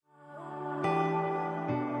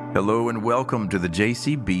Hello and welcome to the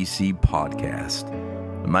JCBC podcast.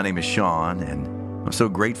 My name is Sean, and I'm so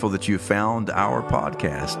grateful that you found our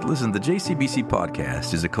podcast. Listen, the JCBC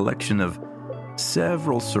podcast is a collection of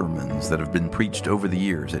several sermons that have been preached over the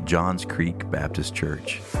years at Johns Creek Baptist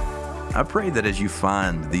Church. I pray that as you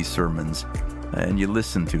find these sermons and you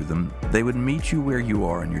listen to them, they would meet you where you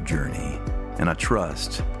are in your journey. And I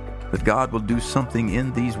trust that God will do something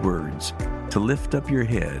in these words to lift up your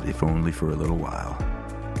head, if only for a little while.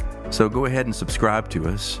 So go ahead and subscribe to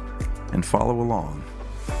us and follow along.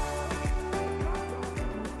 I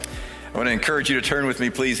want to encourage you to turn with me,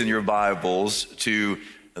 please, in your Bibles to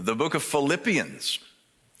the book of Philippians.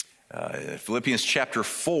 Philippians chapter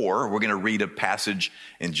 4. We're going to read a passage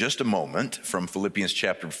in just a moment from Philippians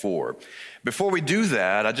chapter 4. Before we do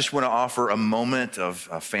that, I just want to offer a moment of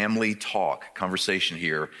family talk, conversation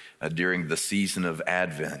here during the season of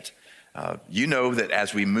Advent. You know that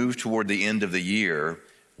as we move toward the end of the year,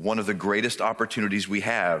 one of the greatest opportunities we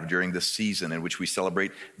have during this season in which we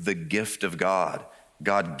celebrate the gift of God,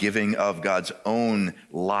 God giving of God's own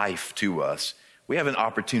life to us, we have an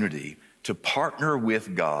opportunity to partner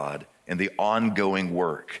with God in the ongoing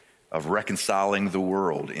work of reconciling the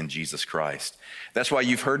world in Jesus Christ. That's why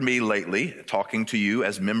you've heard me lately talking to you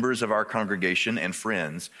as members of our congregation and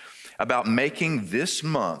friends about making this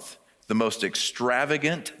month the most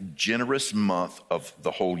extravagant, generous month of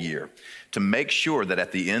the whole year, to make sure that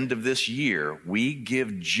at the end of this year, we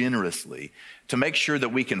give generously to make sure that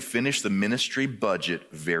we can finish the ministry budget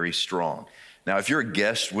very strong. Now, if you're a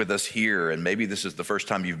guest with us here, and maybe this is the first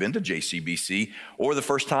time you've been to JCBC, or the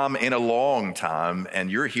first time in a long time,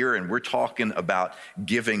 and you're here and we're talking about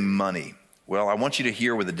giving money, well, I want you to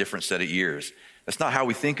hear with a different set of ears. That's not how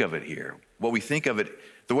we think of it here. The way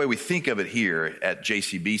we think of it here at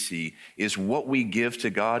JCBC is what we give to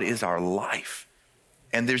God is our life.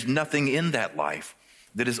 And there's nothing in that life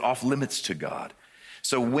that is off limits to God.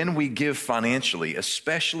 So when we give financially,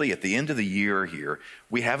 especially at the end of the year here,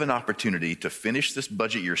 we have an opportunity to finish this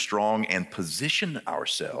budget year strong and position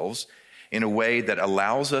ourselves in a way that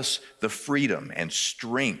allows us the freedom and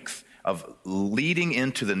strength of leading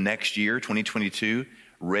into the next year, 2022,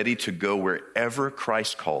 ready to go wherever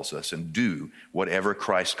Christ calls us and do whatever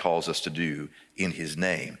Christ calls us to do in his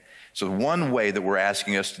name. So one way that we're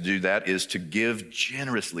asking us to do that is to give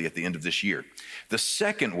generously at the end of this year. The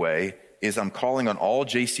second way is I'm calling on all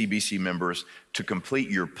JCBC members to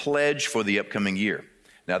complete your pledge for the upcoming year.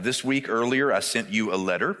 Now, this week earlier, I sent you a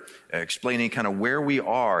letter explaining kind of where we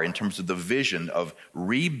are in terms of the vision of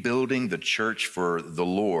rebuilding the church for the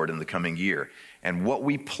Lord in the coming year. And what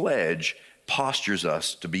we pledge postures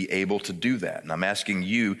us to be able to do that. And I'm asking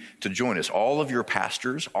you to join us. All of your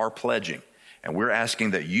pastors are pledging, and we're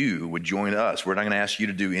asking that you would join us. We're not going to ask you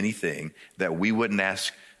to do anything that we wouldn't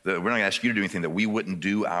ask. We're not going to ask you to do anything that we wouldn't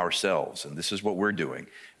do ourselves. And this is what we're doing.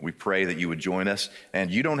 We pray that you would join us.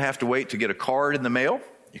 And you don't have to wait to get a card in the mail.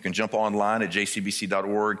 You can jump online at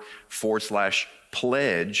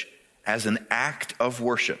jcbc.org/pledge as an act of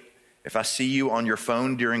worship. If I see you on your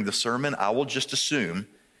phone during the sermon, I will just assume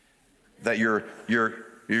that you're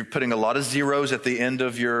putting a lot of zeros at the end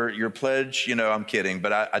of your pledge. You know, I'm kidding,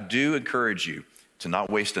 but I do encourage you to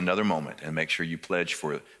not waste another moment and make sure you pledge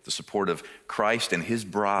for the support of Christ and his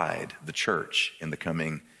bride, the church, in the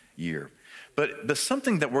coming year. But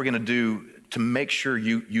something that we're going to do to make sure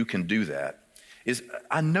you can do that is,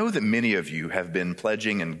 I know that many of you have been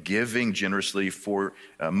pledging and giving generously for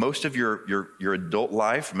most of your adult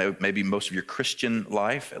life, maybe most of your Christian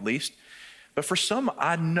life at least. But for some,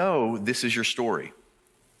 I know this is your story.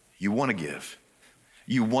 You want to give.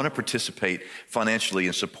 You want to participate financially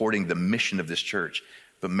in supporting the mission of this church.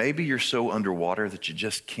 But maybe you're so underwater that you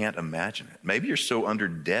just can't imagine it. Maybe you're so under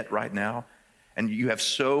debt right now, and you have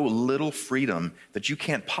so little freedom that you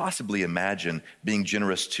can't possibly imagine being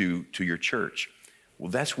generous to your church.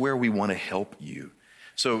 Well, that's where we want to help you.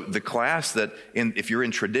 So the class if you're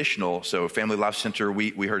in traditional, so Family Life Center,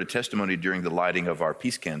 we heard a testimony during the lighting of our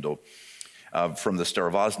peace candle from the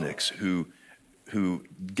Starovozniks, who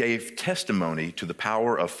gave testimony to the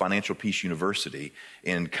power of Financial Peace University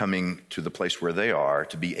in coming to the place where they are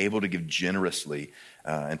to be able to give generously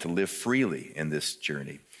and to live freely in this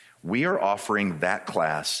journey. We are offering that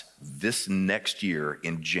class this next year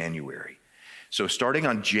in January. So starting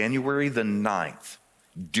on January the 9th,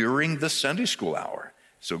 during the Sunday school hour.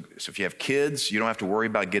 So if you have kids, you don't have to worry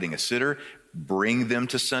about getting a sitter. Bring them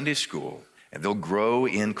to Sunday school. And they'll grow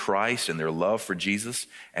in Christ and their love for Jesus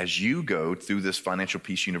as you go through this Financial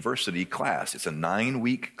Peace University class. It's a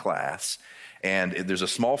 9-week class, and there's a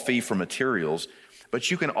small fee for materials,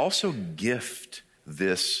 but you can also gift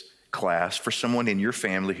this class for someone in your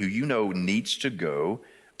family who you know needs to go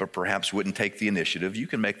but perhaps wouldn't take the initiative, you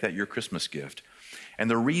can make that your Christmas gift. And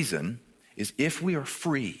the reason is if we are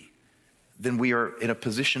free, then we are in a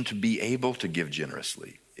position to be able to give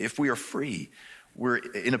generously. If we are free, we're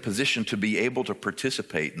in a position to be able to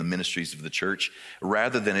participate in the ministries of the church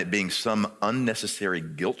rather than it being some unnecessary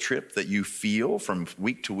guilt trip that you feel from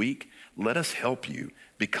week to week. Let us help you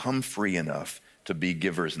become free enough to be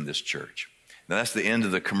givers in this church. Now that's the end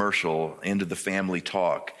of the commercial, end of the family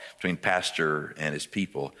talk between pastor and his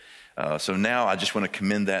people. So now I just want to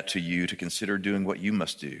commend that to you to consider doing what you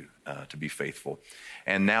must do to be faithful.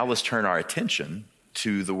 And now let's turn our attention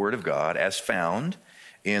to the Word of God as found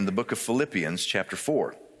in the book of Philippians chapter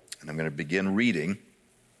 4. And I'm going to begin reading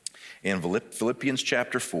in Philippians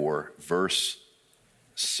chapter 4, verse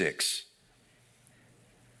 6.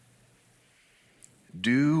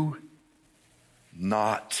 Do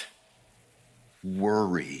not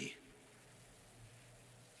worry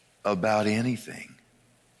about anything,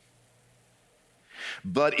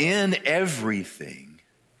 but in everything,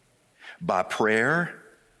 by prayer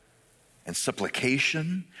and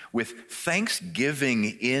supplication, with thanksgiving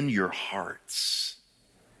in your hearts,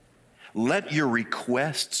 let your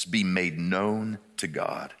requests be made known to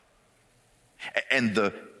God. And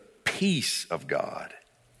the peace of God,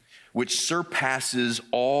 which surpasses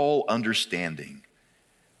all understanding,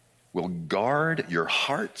 will guard your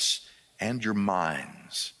hearts and your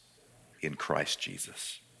minds in Christ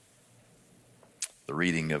Jesus. The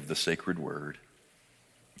reading of the sacred word.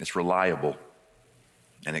 It's reliable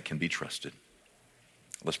and it can be trusted.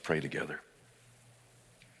 Let's pray together.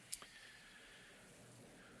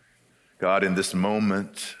 God, in this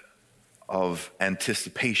moment of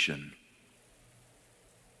anticipation,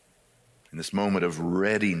 in this moment of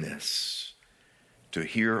readiness to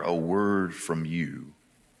hear a word from you,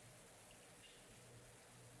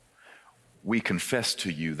 we confess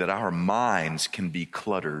to you that our minds can be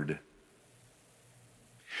cluttered.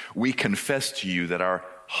 We confess to you that our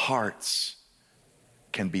hearts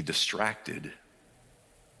can be distracted.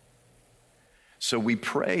 So we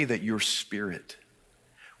pray that your Spirit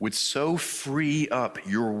would so free up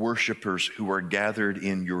your worshipers who are gathered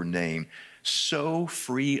in your name, so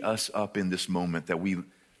free us up in this moment that we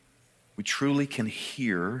truly can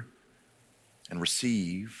hear and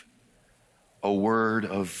receive a word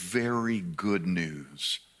of very good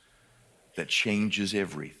news that changes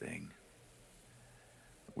everything.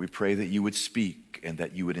 We pray that you would speak and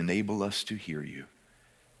that you would enable us to hear you.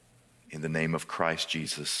 In the name of Christ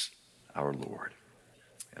Jesus, our Lord.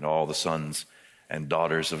 And all the sons and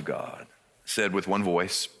daughters of God said with one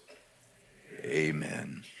voice,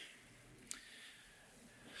 Amen.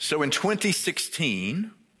 So in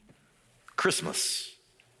 2016, Christmas,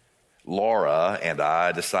 Laura and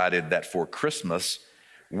I decided that for Christmas,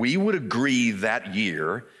 we would agree that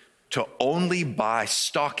year to only buy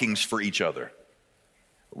stockings for each other.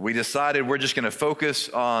 We decided we're just going to focus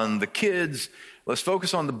on the kids. Let's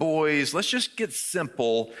focus on the boys. Let's just get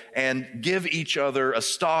simple and give each other a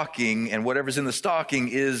stocking, and whatever's in the stocking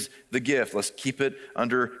is the gift. Let's keep it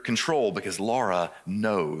under control because Laura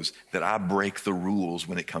knows that I break the rules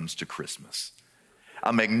when it comes to Christmas.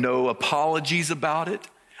 I make no apologies about it.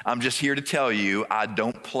 I'm just here to tell you I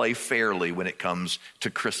don't play fairly when it comes to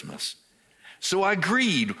Christmas. So I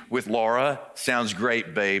agreed with Laura. Sounds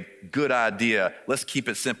great, babe. Good idea. Let's keep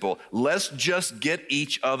it simple. Let's just get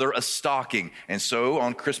each other a stocking. And so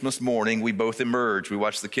on Christmas morning, we both emerged. We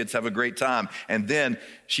watched the kids have a great time. And then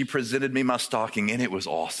she presented me my stocking, and it was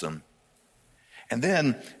awesome. And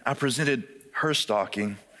then I presented her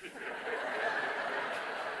stocking.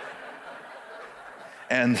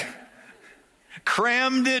 And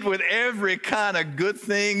crammed it with every kind of good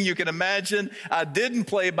thing you can imagine. I didn't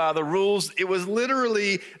play by the rules. It was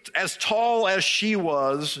literally as tall as she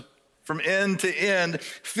was from end to end,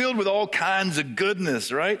 filled with all kinds of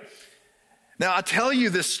goodness, right? Now, I tell you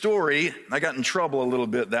this story. I got in trouble a little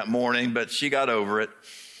bit that morning, but she got over it.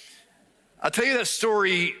 I tell you that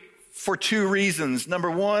story for two reasons. Number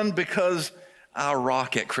one, because I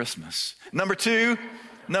rock at Christmas. Number two,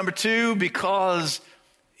 because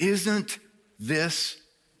isn't this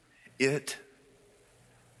it?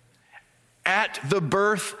 At the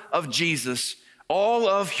birth of Jesus, all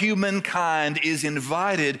of humankind is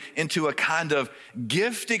invited into a kind of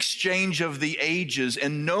gift exchange of the ages,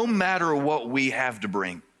 and no matter what we have to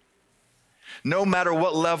bring, no matter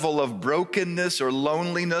what level of brokenness or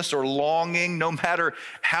loneliness or longing, no matter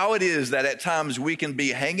how it is that at times we can be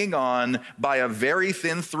hanging on by a very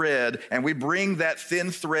thin thread and we bring that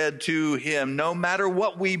thin thread to him, no matter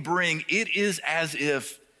what we bring, it is as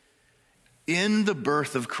if in the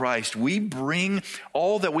birth of Christ, we bring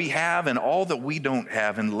all that we have and all that we don't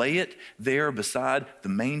have and lay it there beside the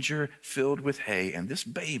manger filled with hay. And this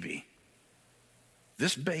baby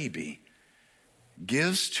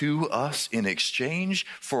gives to us in exchange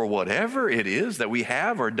for whatever it is that we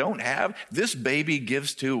have or don't have. This baby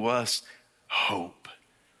gives to us hope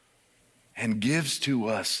and gives to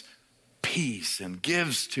us peace and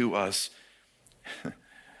gives to us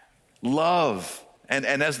love. And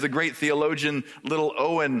as the great theologian, little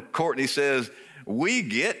Owen Courtney says, we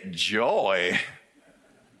get joy.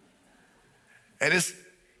 And it's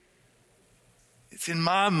in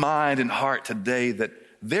my mind and heart today that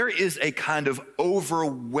there is a kind of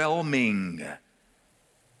overwhelming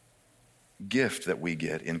gift that we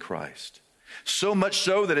get in Christ. So much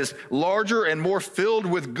so that it's larger and more filled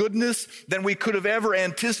with goodness than we could have ever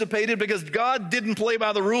anticipated, because God didn't play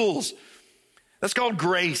by the rules. That's called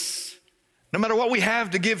grace. No matter what we have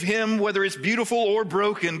to give him, whether it's beautiful or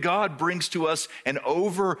broken, God brings to us an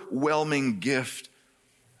overwhelming gift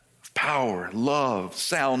of power, love,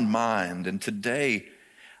 sound mind. And today,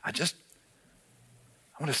 I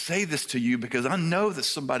want to say this to you because I know that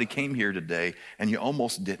somebody came here today and you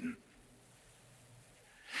almost didn't.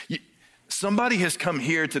 Somebody has come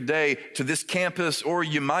here today to this campus, or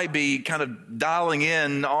you might be kind of dialing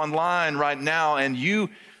in online right now, and you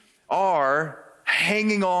are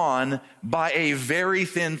hanging on by a very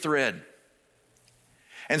thin thread.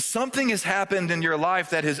 And something has happened in your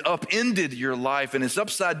life that has upended your life, and it's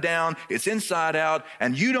upside down, it's inside out,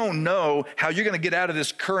 and you don't know how you're going to get out of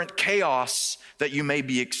this current chaos that you may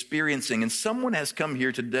be experiencing. And someone has come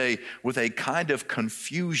here today with a kind of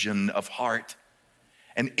confusion of heart,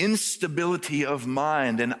 an instability of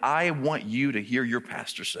mind. And I want you to hear your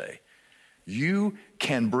pastor say, you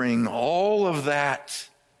can bring all of that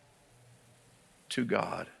to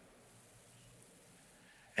God.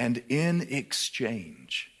 And in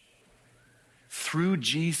exchange, through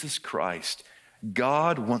Jesus Christ,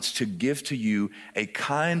 God wants to give to you a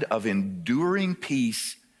kind of enduring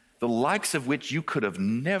peace, the likes of which you could have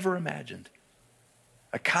never imagined.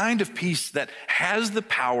 A kind of peace that has the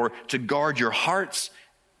power to guard your hearts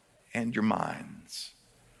and your minds.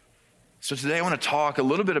 So today I want to talk a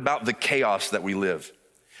little bit about the chaos that we live.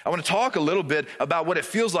 I want to talk a little bit about what it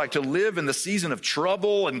feels like to live in the season of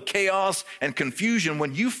trouble and chaos and confusion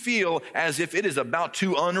when you feel as if it is about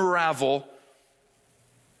to unravel.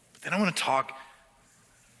 But then I want to talk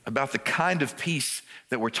about the kind of peace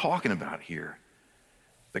that we're talking about here.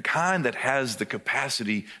 The kind that has the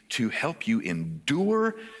capacity to help you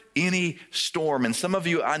endure any storm. And some of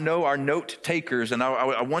you, I know, are note takers, and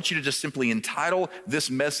I want you to just simply entitle this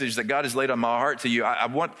message that God has laid on my heart to you. I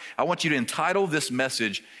want you to entitle this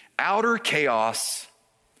message, Outer Chaos,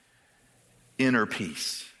 Inner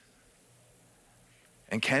Peace.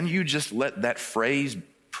 And can you just let that phrase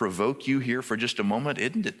provoke you here for just a moment?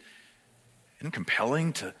 Isn't it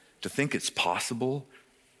compelling to think it's possible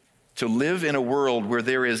to live in a world where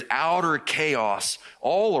there is outer chaos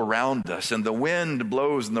all around us, and the wind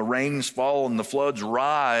blows and the rains fall and the floods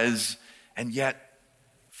rise, and yet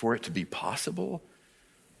for it to be possible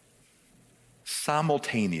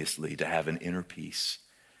simultaneously to have an inner peace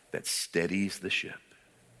that steadies the ship?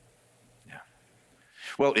 Yeah.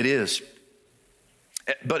 Well, it is.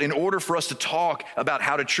 But in order for us to talk about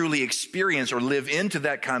how to truly experience or live into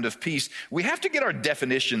that kind of peace, we have to get our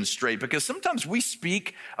definitions straight, because sometimes we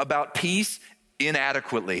speak about peace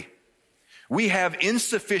inadequately. We have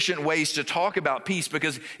insufficient ways to talk about peace,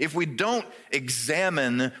 because if we don't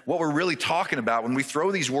examine what we're really talking about when we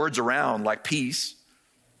throw these words around like peace,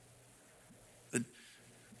 then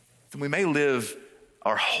we may live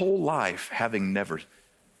our whole life having never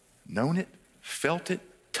known it, felt it,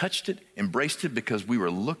 touched it, embraced it, because we were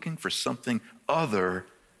looking for something other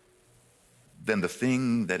than the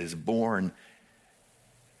thing that is born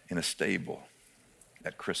in a stable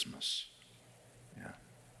at Christmas. Yeah.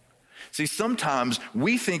 See, sometimes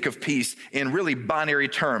we think of peace in really binary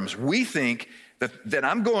terms. We think that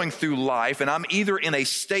I'm going through life and I'm either in a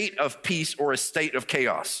state of peace or a state of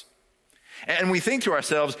chaos. And we think to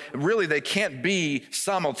ourselves, really, they can't be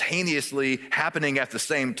simultaneously happening at the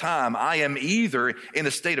same time. I am either in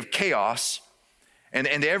a state of chaos and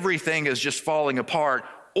everything is just falling apart,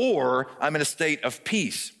 or I'm in a state of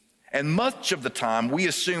peace. And much of the time, we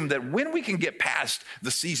assume that when we can get past the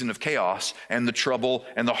season of chaos and the trouble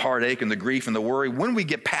and the heartache and the grief and the worry, when we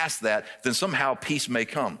get past that, then somehow peace may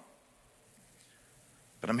come.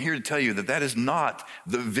 But I'm here to tell you that that is not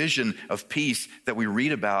the vision of peace that we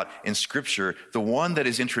read about in Scripture. The one that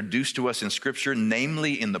is introduced to us in Scripture,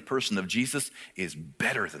 namely in the person of Jesus, is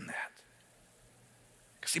better than that.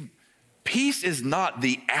 See, Peace is not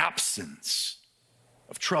the absence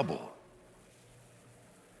of trouble.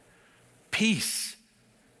 Peace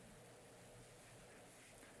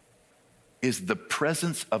is the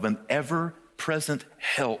presence of an ever-present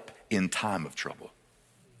help in time of trouble.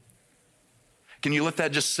 Can you let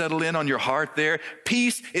that just settle in on your heart there?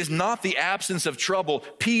 Peace is not the absence of trouble.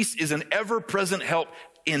 Peace is an ever-present help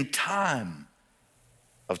in time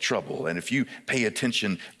of trouble. And if you pay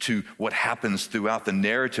attention to what happens throughout the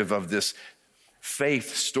narrative of this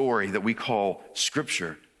faith story that we call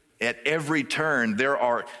Scripture, at every turn, there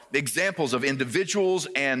are examples of individuals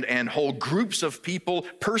and whole groups of people,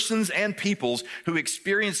 persons and peoples who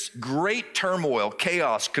experience great turmoil,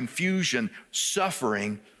 chaos, confusion,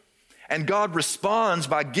 suffering. And God responds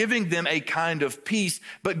by giving them a kind of peace,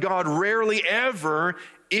 but God rarely ever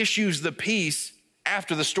issues the peace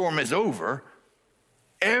after the storm is over.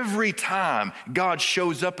 Every time God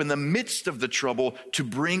shows up in the midst of the trouble to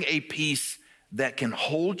bring a peace that can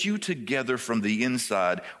hold you together from the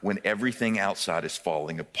inside when everything outside is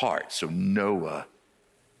falling apart. So Noah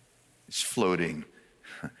is floating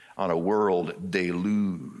on a world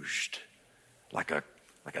deluged like a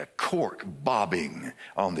cork bobbing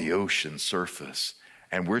on the ocean surface.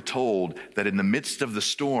 And we're told that in the midst of the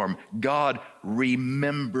storm, God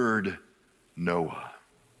remembered Noah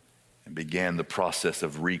and began the process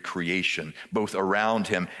of recreation, both around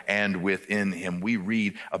him and within him. We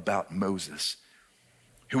read about Moses,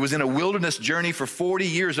 who was in a wilderness journey for 40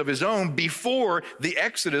 years of his own before the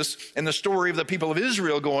Exodus and the story of the people of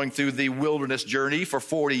Israel going through the wilderness journey for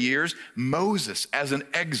 40 years. Moses, as an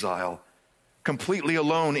exile, completely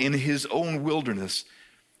alone in his own wilderness,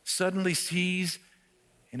 suddenly sees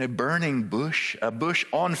in a burning bush, a bush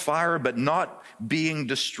on fire but not being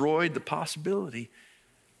destroyed, the possibility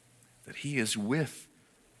that he is with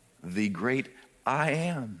the great I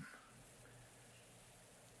Am,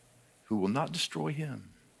 who will not destroy him.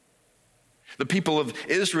 The people of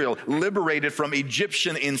Israel liberated from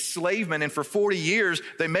Egyptian enslavement, and for 40 years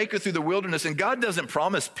they make it through the wilderness, and God doesn't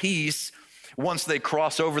promise peace once they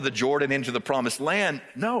cross over the Jordan into the promised land.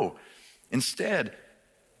 No, instead,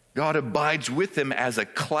 God abides with them as a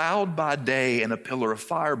cloud by day and a pillar of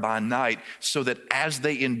fire by night, so that as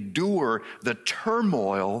they endure the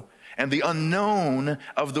turmoil and the unknown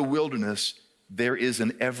of the wilderness, there is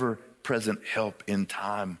an ever-present help in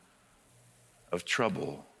time of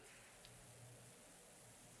trouble.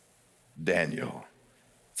 Daniel,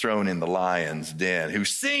 thrown in the lion's den, who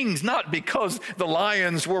sings not because the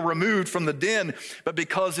lions were removed from the den, but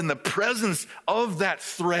because in the presence of that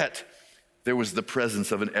threat, there was the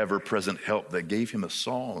presence of an ever-present help that gave him a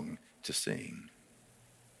song to sing.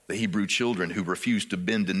 The Hebrew children who refused to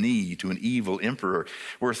bend a knee to an evil emperor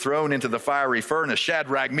were thrown into the fiery furnace,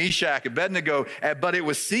 Shadrach, Meshach, Abednego, but it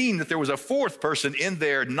was seen that there was a fourth person in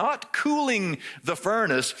there, not cooling the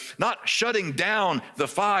furnace, not shutting down the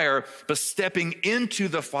fire, but stepping into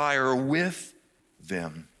the fire with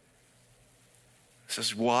them. This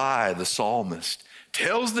is why the psalmist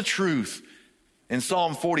tells the truth in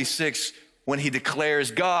Psalm 46 when he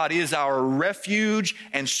declares, God is our refuge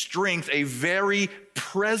and strength, a very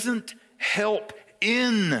present help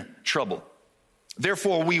in trouble.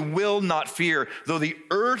 Therefore, we will not fear, though the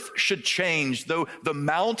earth should change, though the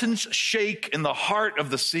mountains shake in the heart of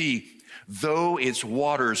the sea, though its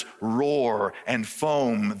waters roar and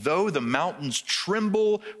foam, though the mountains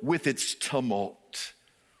tremble with its tumult.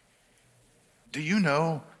 Do you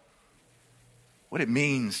know what it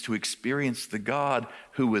means to experience the God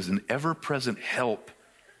who is an ever-present help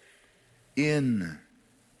in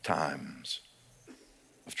times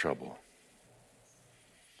of trouble?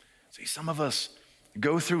 See, some of us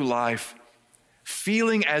go through life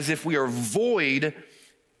feeling as if we are void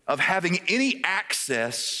of having any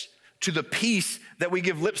access to the peace that we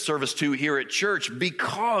give lip service to here at church,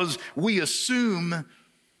 because we assume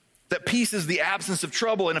that peace is the absence of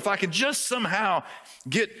trouble. And if I can just somehow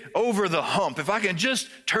get over the hump, if I can just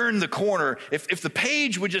turn the corner, if the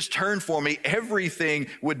page would just turn for me, everything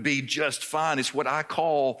would be just fine. It's what I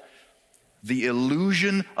call the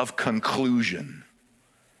illusion of conclusion.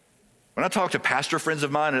 When I talk to pastor friends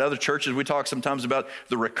of mine at other churches, we talk sometimes about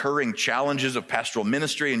the recurring challenges of pastoral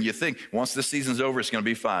ministry, and you think, once this season's over, it's going to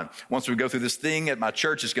be fine. Once we go through this thing at my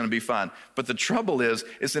church, it's going to be fine. But the trouble is,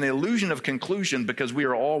 it's an illusion of conclusion because we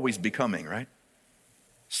are always becoming, right?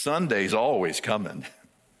 Sunday's always coming.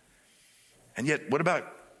 And yet, what about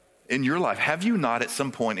in your life? Have you not at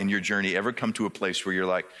some point in your journey ever come to a place where you're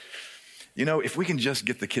like, you know, if we can just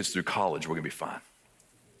get the kids through college, we're going to be fine.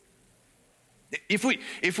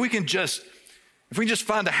 If we can just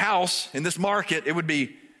find a house in this market, it would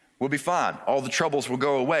be we'll be fine. All the troubles will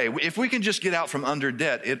go away. If we can just get out from under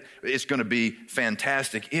debt, it's going to be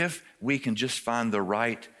fantastic. If we can just find the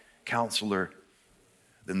right counselor,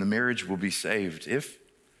 then the marriage will be saved. If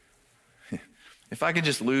I could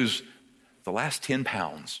just lose the last 10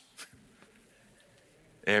 pounds,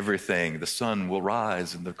 everything, the sun will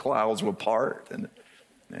rise and the clouds will part. And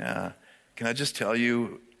yeah, can I just tell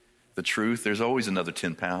you the truth? There's always another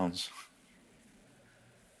 10 pounds.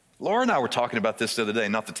 Laura and I were talking about this the other day,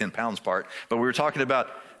 not the 10 pounds part, but we were talking about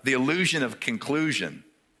the illusion of conclusion.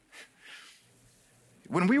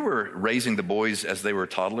 When we were raising the boys as they were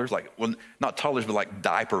toddlers, not toddlers, but like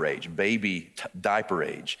diaper age, diaper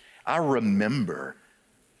age, I remember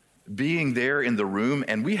being there in the room,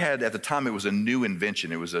 and we had, at the time, it was a new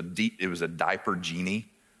invention. It was a diaper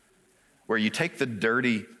genie, where you take the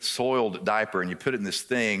dirty, soiled diaper and you put it in this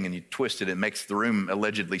thing and you twist it. It makes the room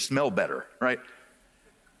allegedly smell better, right?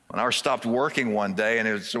 When ours stopped working one day,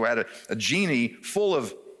 and so I had a genie full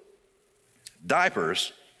of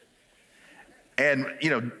diapers, and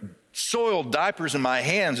soiled diapers in my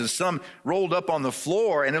hands, and some rolled up on the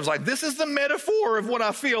floor, and it was like, this is the metaphor of what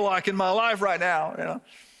I feel like in my life right now.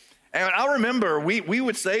 And I remember we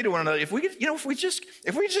would say to one another, if we just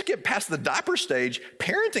get past the diaper stage,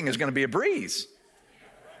 parenting is going to be a breeze.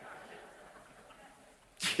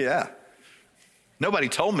 Yeah. Nobody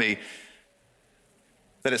told me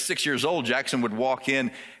that at 6 years old, Jackson would walk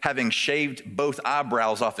in having shaved both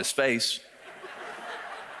eyebrows off his face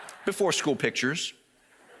before school pictures.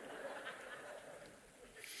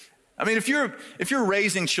 I mean, if you're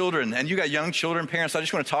raising children and you got young children, parents, I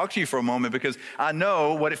just want to talk to you for a moment, because I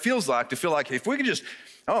know what it feels like to feel like if we can just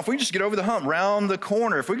get over the hump, round the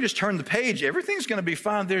corner, if we can just turn the page, everything's going to be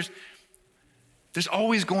fine. There's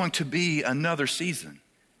always going to be another season.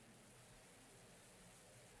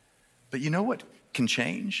 But you know what can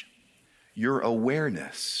change? Your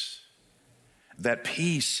awareness that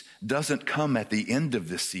peace doesn't come at the end of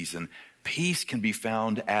this season. Peace can be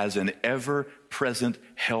found as an ever-present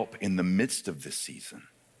help in the midst of this season.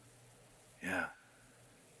 Yeah.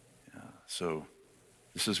 So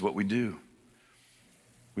this is what we do.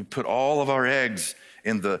 We put all of our eggs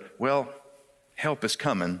in the, help is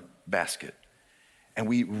coming basket. And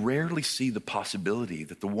we rarely see the possibility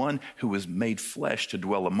that the one who was made flesh to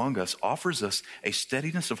dwell among us offers us a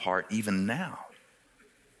steadiness of heart even now,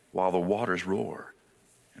 while the waters roar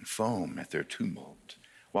and foam at their tumult,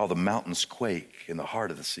 while the mountains quake in the heart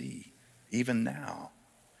of the sea, even now.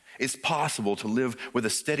 It's possible to live with a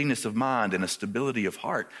steadiness of mind and a stability of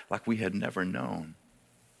heart like we had never known.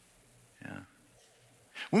 Yeah.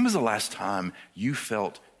 When was the last time you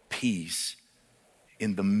felt peace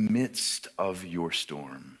in the midst of your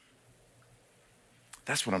storm?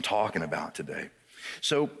 That's what I'm talking about today.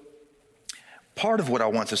 So part of what I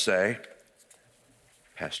want to say,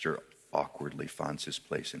 Pastor awkwardly finds his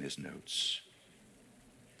place in his notes,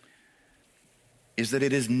 is that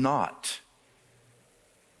it is not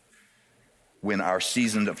when our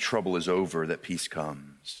season of trouble is over that peace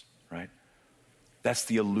comes, right? That's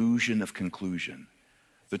the illusion of conclusion.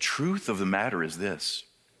 The truth of the matter is this: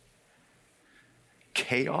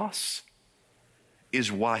 chaos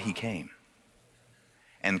is why he came,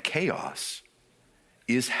 and chaos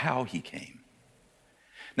is how he came.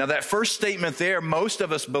 Now, that first statement there, most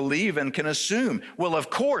of us believe and can assume, well, of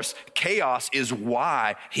course, chaos is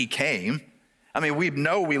why he came. I mean, we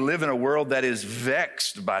know we live in a world that is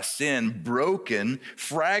vexed by sin, broken,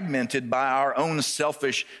 fragmented by our own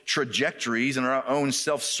selfish trajectories and our own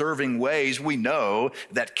self-serving ways. We know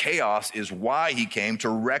that chaos is why he came, to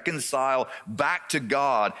reconcile back to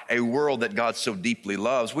God a world that God so deeply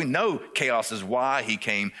loves. We know chaos is why he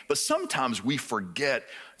came, but sometimes we forget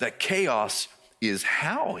that chaos is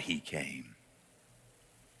how he came.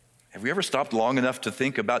 Have we ever stopped long enough to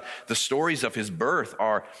think about the stories of his birth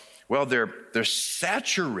they're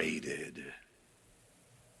saturated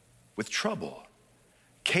with trouble,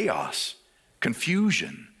 chaos,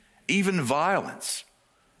 confusion, even violence.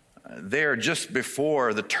 There, just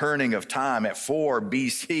before the turning of time at 4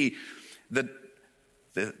 BC,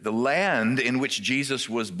 the land in which Jesus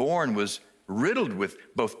was born was riddled with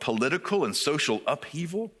both political and social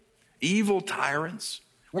upheaval, evil tyrants.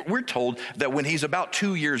 We're told that when he's about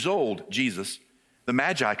 2 years old, Jesus, the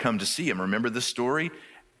Magi come to see him. Remember this story?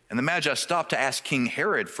 And the Magi stop to ask King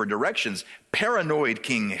Herod for directions. Paranoid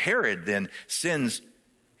King Herod then sends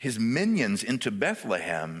his minions into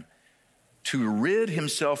Bethlehem to rid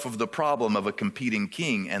himself of the problem of a competing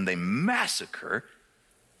king, and they massacre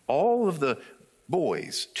all of the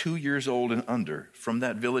boys 2 years old and under from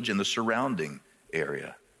that village and the surrounding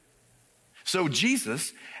area. So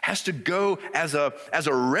Jesus has to go as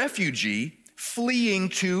a refugee fleeing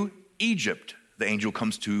to Egypt. The angel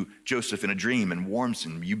comes to Joseph in a dream and warns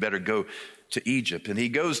him, you better go to Egypt. And he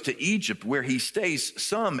goes to Egypt, where he stays,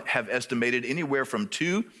 some have estimated, anywhere from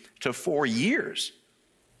 2 to 4 years,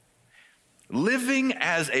 living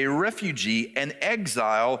as a refugee, an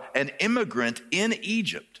exile, an immigrant in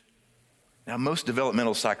Egypt. Now, most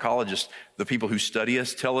developmental psychologists, the people who study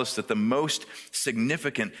us, tell us that the most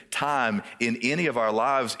significant time in any of our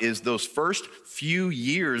lives is those first few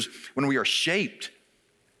years when we are shaped,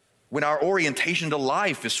 when our orientation to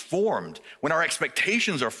life is formed, when our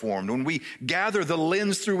expectations are formed, when we gather the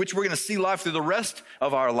lens through which we're going to see life through the rest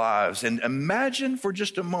of our lives. And imagine for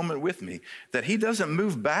just a moment with me that he doesn't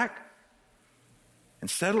move back and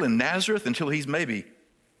settle in Nazareth until he's maybe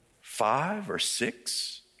 5 or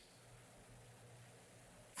 6.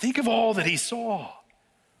 Think of all that he saw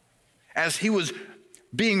as he was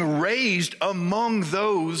being raised among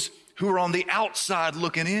those who were on the outside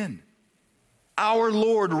looking in. Our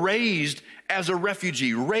Lord raised as a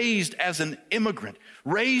refugee, raised as an immigrant,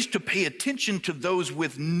 raised to pay attention to those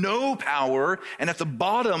with no power and at the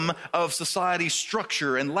bottom of society's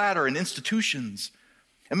structure and ladder and institutions.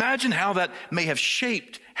 Imagine how that may have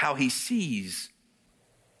shaped how he sees,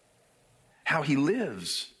 how he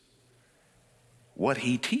lives, what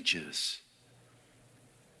he teaches,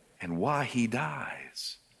 and why he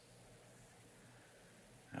dies.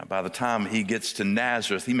 Now, by the time he gets to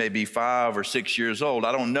Nazareth, he may be 5 or 6 years old.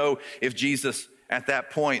 I don't know if Jesus at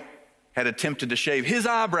that point had attempted to shave his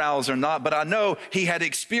eyebrows or not, but I know he had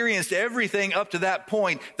experienced everything up to that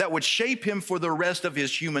point that would shape him for the rest of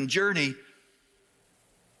his human journey.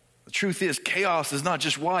 The truth is, chaos is not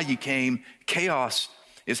just why he came, chaos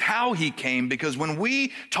is how he came, because when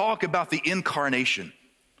we talk about the incarnation,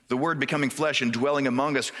 the Word becoming flesh and dwelling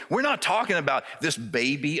among us, we're not talking about this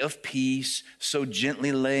baby of peace so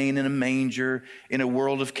gently laying in a manger in a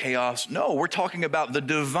world of chaos. No, we're talking about the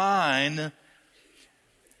divine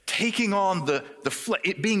taking on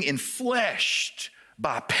it being enfleshed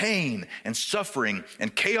by pain and suffering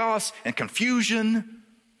and chaos and confusion.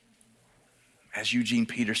 As Eugene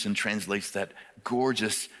Peterson translates that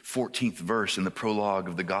gorgeous 14th verse in the prologue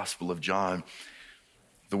of the Gospel of John,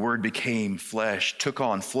 the Word became flesh, took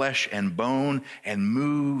on flesh and bone, and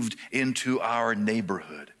moved into our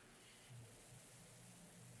neighborhood.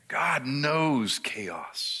 God knows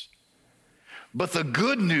chaos. But the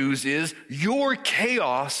good news is your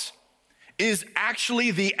chaos is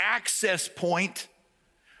actually the access point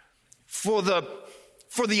for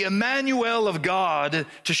the Emmanuel of God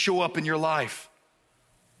to show up in your life.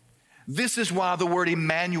 This is why the word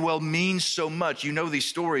Emmanuel means so much. You know these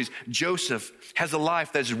stories. Joseph has a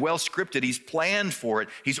life that's well scripted. He's planned for it.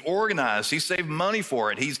 He's organized. He saved money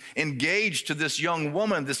for it. He's engaged to this young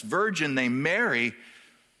woman, this virgin named Mary.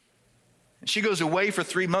 And she goes away for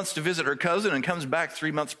 3 months to visit her cousin and comes back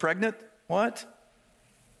 3 months pregnant. What?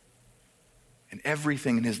 And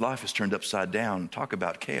everything in his life is turned upside down. Talk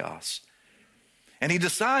about chaos. And he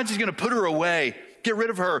decides he's going to put her away, get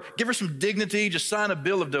rid of her, give her some dignity, just sign a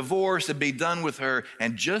bill of divorce and be done with her.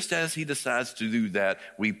 And just as he decides to do that,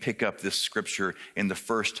 we pick up this scripture in the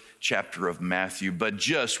first chapter of Matthew. But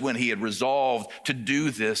just when he had resolved to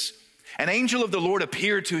do this, an angel of the Lord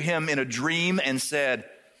appeared to him in a dream and said,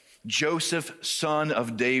 Joseph, son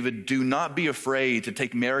of David, do not be afraid to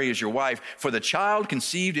take Mary as your wife, for the child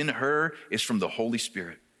conceived in her is from the Holy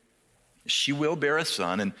Spirit. She will bear a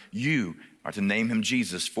son, and you are to name him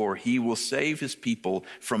Jesus, for he will save his people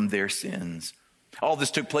from their sins. All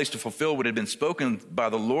this took place to fulfill what had been spoken by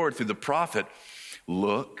the Lord through the prophet.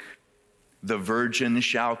 Look, the virgin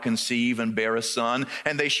shall conceive and bear a son,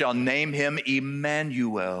 and they shall name him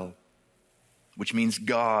Emmanuel, which means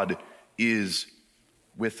God is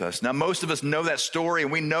with us. Now, most of us know that story,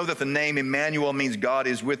 and we know that the name Emmanuel means God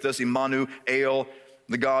is with us. Emmanuel,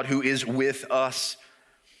 the God who is with us.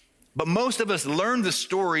 But most of us learn the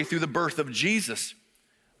story through the birth of Jesus.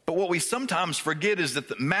 But what we sometimes forget is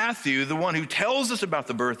that Matthew, the one who tells us about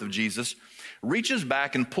the birth of Jesus, reaches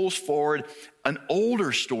back and pulls forward an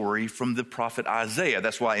older story from the prophet Isaiah.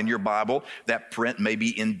 That's why in your Bible, that print may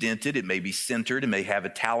be indented, it may be centered, it may have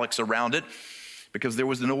italics around it, because there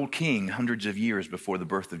was an old king hundreds of years before the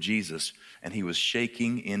birth of Jesus, and he was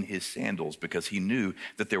shaking in his sandals because he knew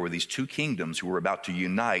that there were these two kingdoms who were about to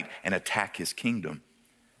unite and attack his kingdom.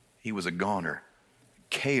 He was a goner.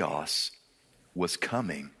 Chaos was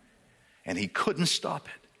coming, and he couldn't stop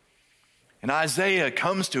it. And Isaiah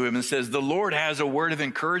comes to him and says, the Lord has a word of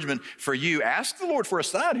encouragement for you. Ask the Lord for a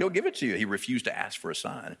sign. He'll give it to you. He refused to ask for a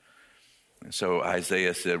sign. And so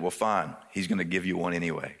Isaiah said, well, fine. He's going to give you one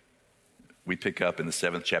anyway. We pick up in the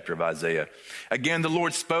 7th chapter of Isaiah. Again, the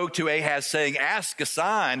Lord spoke to Ahaz, saying, ask a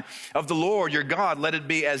sign of the Lord your God. Let it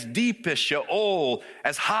be as deep as Sheol,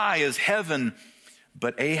 as high as heaven.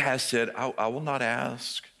 But Ahaz said, I will not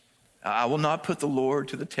ask. I will not put the Lord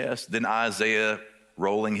to the test. Then Isaiah,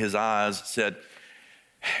 rolling his eyes, said,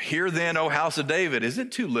 hear then, O house of David, is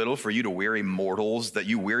it too little for you to weary mortals, that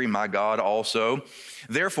you weary my God also?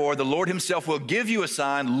 Therefore, the Lord himself will give you a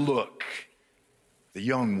sign. Look, the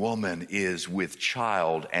young woman is with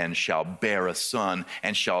child and shall bear a son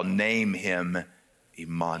and shall name him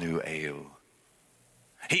Emmanuel.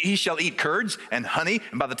 He shall eat curds and honey,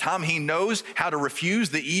 and by the time he knows how to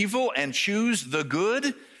refuse the evil and choose the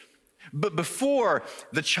good, but before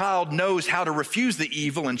the child knows how to refuse the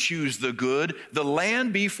evil and choose the good, the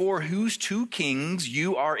land before whose 2 kings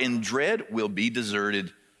you are in dread will be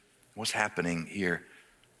deserted. What's happening here?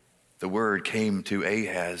 The word came to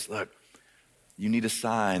Ahaz, look, you need a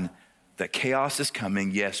sign that chaos is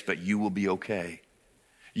coming, yes, but you will be okay.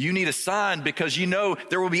 You need a sign because you know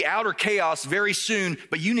there will be outer chaos very soon,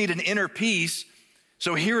 but you need an inner peace.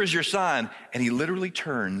 So here is your sign. And he literally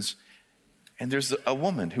turns, and there's a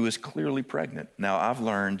woman who is clearly pregnant. Now, I've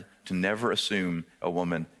learned to never assume a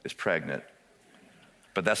woman is pregnant,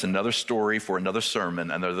 but that's another story for another sermon,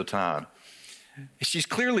 another time. She's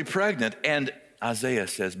clearly pregnant, and Isaiah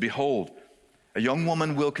says, behold, a young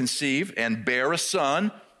woman will conceive and bear a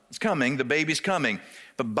son. It's coming, the baby's coming.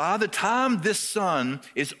 But by the time this son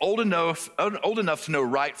is old enough to know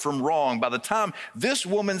right from wrong, by the time this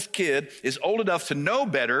woman's kid is old enough to know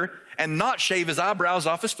better and not shave his eyebrows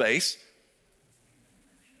off his face,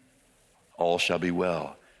 all shall be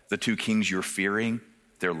well. The 2 kings you're fearing,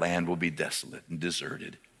 their land will be desolate and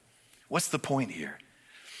deserted. What's the point here?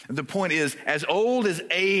 The point is, as old as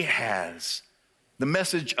Ahaz, the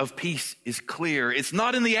message of peace is clear. It's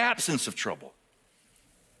not in the absence of trouble.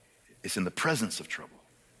 It's in the presence of trouble.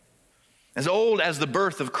 As old as the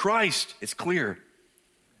birth of Christ, it's clear.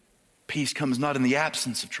 Peace comes not in the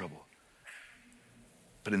absence of trouble,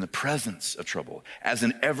 but in the presence of trouble, as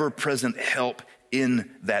an ever-present help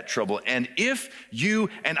in that trouble. And if you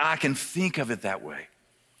and I can think of it that way,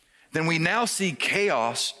 then we now see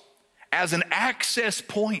chaos as an access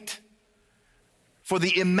point for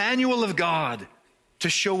the Emmanuel of God to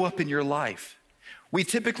show up in your life. We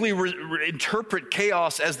typically interpret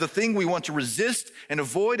chaos as the thing we want to resist and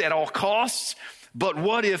avoid at all costs. But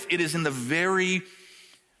what if it is in the very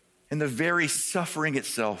suffering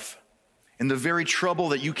itself, in the very trouble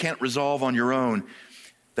that you can't resolve on your own,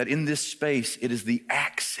 that in this space it is the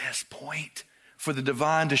access point for the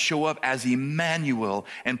divine to show up as Emmanuel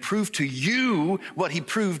and prove to you what he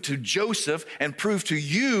proved to Joseph and prove to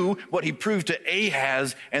you what he proved to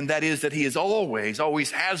Ahaz, and that is that he is always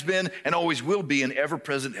has been and always will be an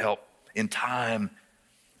ever-present help in time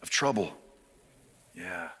of trouble.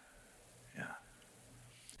 Yeah.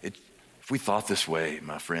 If we thought this way,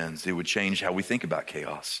 my friends, it would change how we think about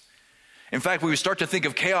chaos. In fact, we would start to think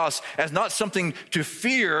of chaos as not something to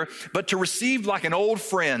fear, but to receive like an old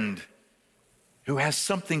friend who has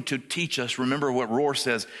something to teach us. Remember what Rohr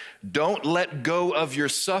says, don't let go of your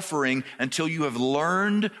suffering until you have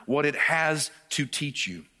learned what it has to teach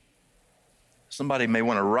you. Somebody may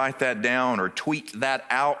want to write that down or tweet that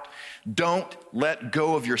out. Don't let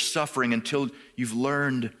go of your suffering until you've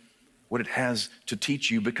learned what it has to teach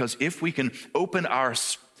you, because if we can open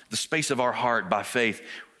the space of our heart by faith,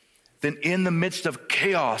 then in the midst of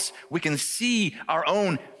chaos, we can see our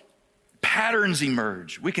own patterns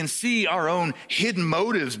emerge. We can see our own hidden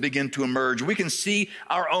motives begin to emerge. We can see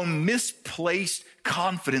our own misplaced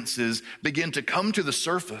confidences begin to come to the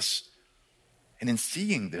surface. And in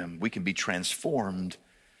seeing them, we can be transformed,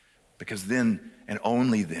 because then and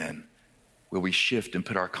only then will we shift and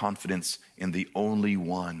put our confidence in the only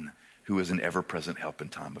one who is an ever-present help in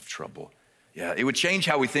time of trouble. Yeah, it would change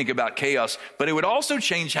how we think about chaos, but it would also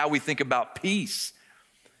change how we think about peace.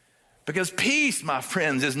 Because peace, my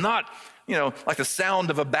friends, is not, like the sound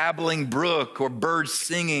of a babbling brook or birds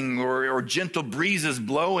singing or gentle breezes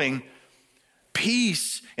blowing.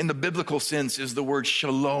 Peace in the biblical sense is the word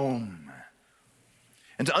shalom.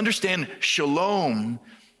 And to understand shalom,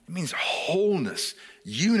 it means wholeness,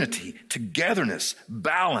 unity, togetherness,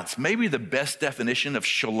 balance. Maybe the best definition of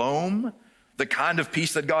shalom, the kind of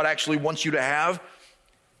peace that God actually wants you to have,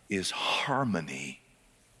 is harmony.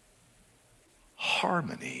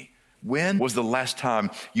 Harmony. When was the last time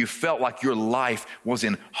you felt like your life was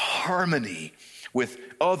in harmony with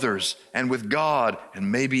others and with God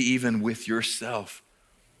and maybe even with yourself?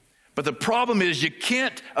 But the problem is you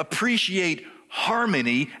can't appreciate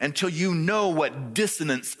harmony until you know what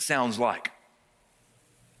dissonance sounds like.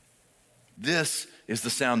 This is the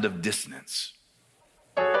sound of dissonance.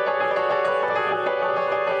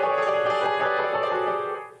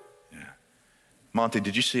 Monty,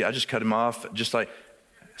 did you see? I just cut him off. Just like,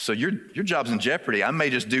 so your job's in jeopardy. I may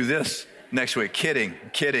just do this next week. Kidding.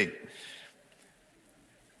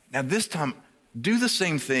 Now this time, do the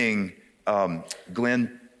same thing,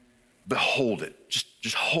 Glenn, but hold it.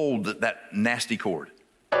 Just hold that nasty chord.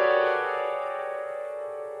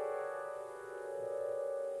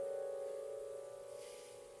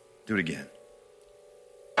 Do it again.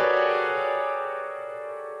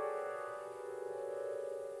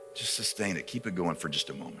 Just sustain it. Keep it going for just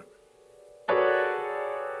a moment.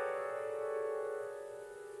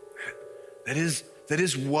 That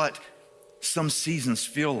is what some seasons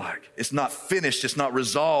feel like. It's not finished. It's not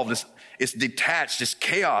resolved. It's detached. It's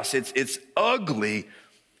chaos. It's ugly.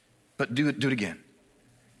 But do it again.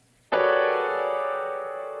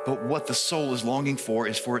 But what the soul is longing for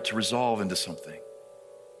is for it to resolve into something.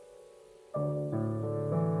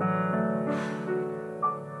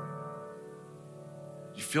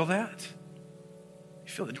 You feel that?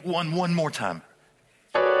 You feel it? One more time.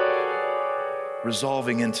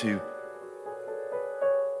 Resolving into.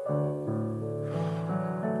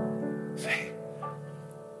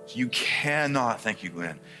 You cannot, thank you,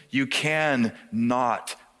 Glenn. You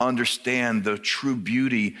cannot understand the true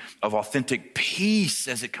beauty of authentic peace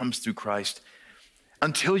as it comes through Christ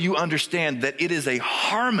until you understand that it is a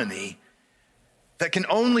harmony that can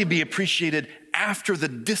only be appreciated after the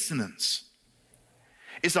dissonance.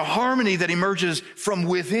 It's a harmony that emerges from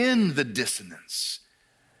within the dissonance.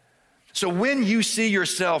 So when you see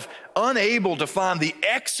yourself unable to find the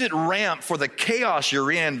exit ramp for the chaos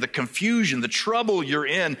you're in, the confusion, the trouble you're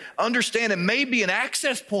in, understand it may be an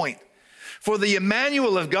access point for the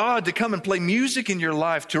Emmanuel of God to come and play music in your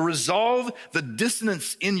life, to resolve the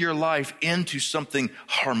dissonance in your life into something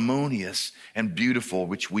harmonious and beautiful,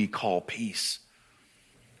 which we call peace.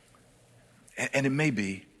 And it may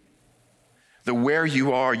be that where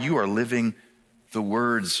you are living the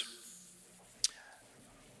words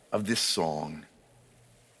of this song.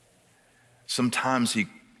 Sometimes he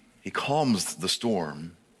calms the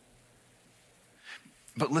storm.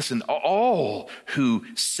 But listen, all who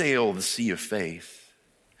sail the sea of faith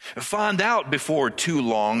find out before too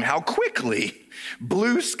long how quickly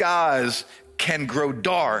blue skies can grow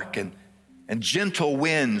dark and gentle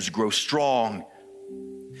winds grow strong.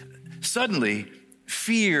 Suddenly,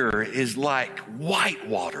 fear is like white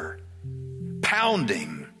water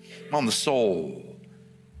pounding on the soul.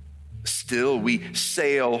 Still, we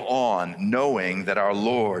sail on knowing that our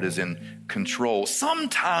Lord is in control.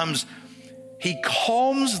 Sometimes he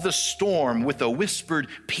calms the storm with a whispered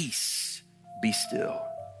peace. Be still.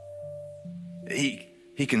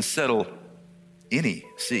 He can settle any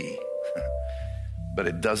sea, but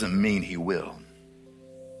it doesn't mean he will.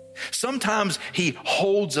 Sometimes he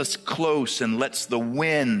holds us close and lets the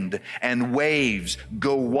wind and waves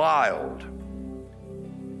go wild.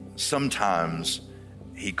 Sometimes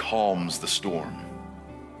he calms the storm.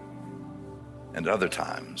 And other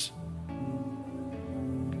times,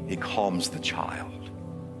 he calms the child.